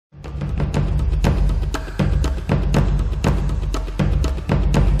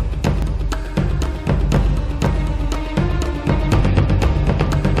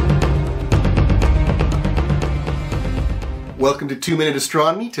2 Minute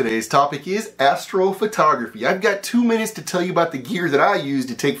Astronomy. Today's topic is astrophotography. I've got 2 minutes to tell you about the gear that I use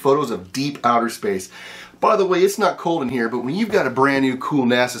to take photos of deep outer space. By the way, it's not cold in here, but when you've got a brand new cool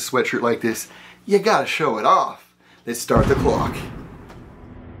NASA sweatshirt like this, you gotta show it off. Let's start the clock.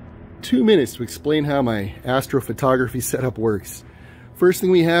 2 minutes to explain how my astrophotography setup works. First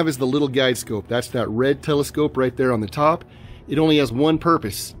thing we have is the little guide scope. That's that red telescope right there on the top. It only has one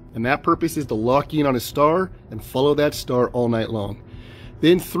purpose, and that purpose is to lock in on a star and follow that star all night long.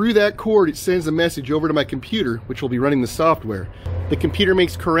 Then through that cord it sends a message over to my computer, which will be running the software. The computer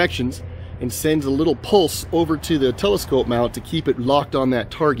makes corrections and sends a little pulse over to the telescope mount to keep it locked on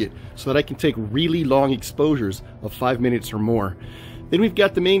that target so that I can take really long exposures of 5 minutes or more. Then we've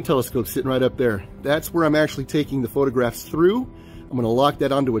got the main telescope sitting right up there. That's where I'm actually taking the photographs through. I'm going to lock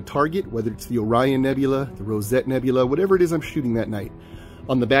that onto a target, whether it's the Orion Nebula, the Rosette Nebula, whatever it is I'm shooting that night.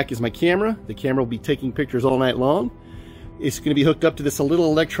 On the back is my camera. The camera will be taking pictures all night long. It's going to be hooked up to this little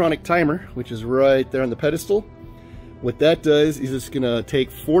electronic timer, which is right there on the pedestal. What that does is it's going to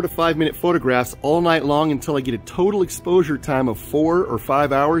take 4 to 5 minute photographs all night long until I get a total exposure time of 4 or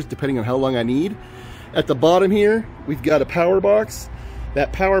 5 hours, depending on how long I need. At the bottom here, we've got a power box.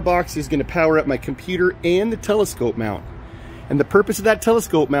 That power box is going to power up my computer and the telescope mount. And the purpose of that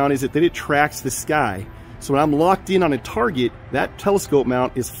telescope mount is that it tracks the sky. So when I'm locked in on a target, that telescope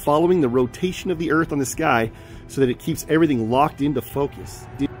mount is following the rotation of the Earth on the sky so that it keeps everything locked into focus.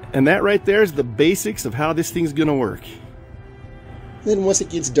 And that right there is the basics of how this thing's gonna work. Then once it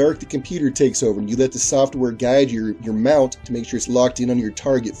gets dark, the computer takes over and you let the software guide your mount to make sure it's locked in on your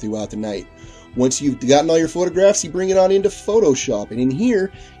target throughout the night. Once you've gotten all your photographs, you bring it on into Photoshop, and in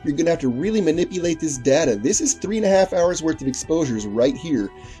here you're going to have to really manipulate this data. This is 3.5 hours worth of exposures right here,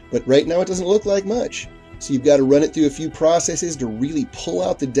 but right now it doesn't look like much. So you've got to run it through a few processes to really pull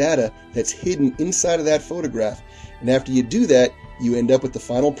out the data that's hidden inside of that photograph. And after you do that, you end up with the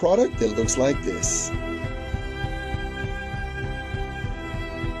final product that looks like this.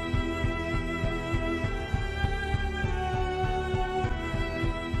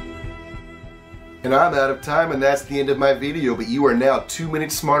 And I'm out of time, and that's the end of my video, but you are now 2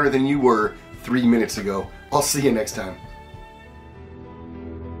 minutes smarter than you were 3 minutes ago. I'll see you next time.